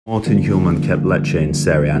Morten Hjulmand kept Lecce in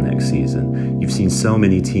Serie A next season. You've seen so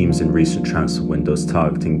many teams in recent transfer windows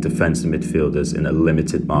targeting defensive midfielders in a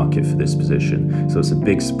limited market for this position, so it's a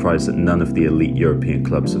big surprise that none of the elite European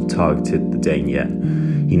clubs have targeted the Dane yet.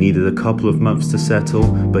 He needed a couple of months to settle,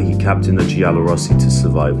 but he captained the Giallorossi to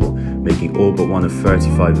survival, making all but one of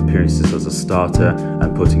 35 appearances as a starter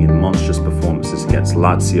and putting in monstrous performances against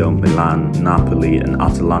Lazio, Milan, Napoli and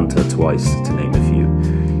Atalanta twice, to name a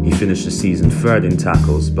few. He finished the season third in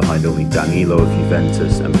tackles, behind only Danilo of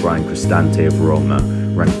Juventus and Brian Cristante of Roma,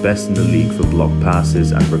 ranked best in the league for block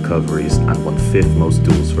passes and recoveries, and won 5th most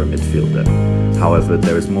duels for a midfielder. However,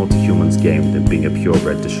 there is more to Hjulmand's game than being a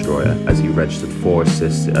purebred destroyer, as he registered 4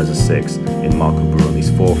 assists as a 6 in Marco Bruni's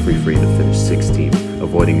 4-3-3 that finished 16th,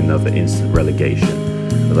 avoiding another instant relegation.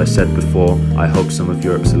 As I said before, I hope some of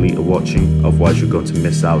Europe's elite are watching, otherwise you're going to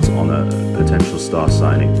miss out on a potential star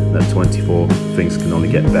signing. And at 24, things can only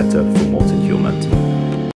get better for Morten Hjulmand.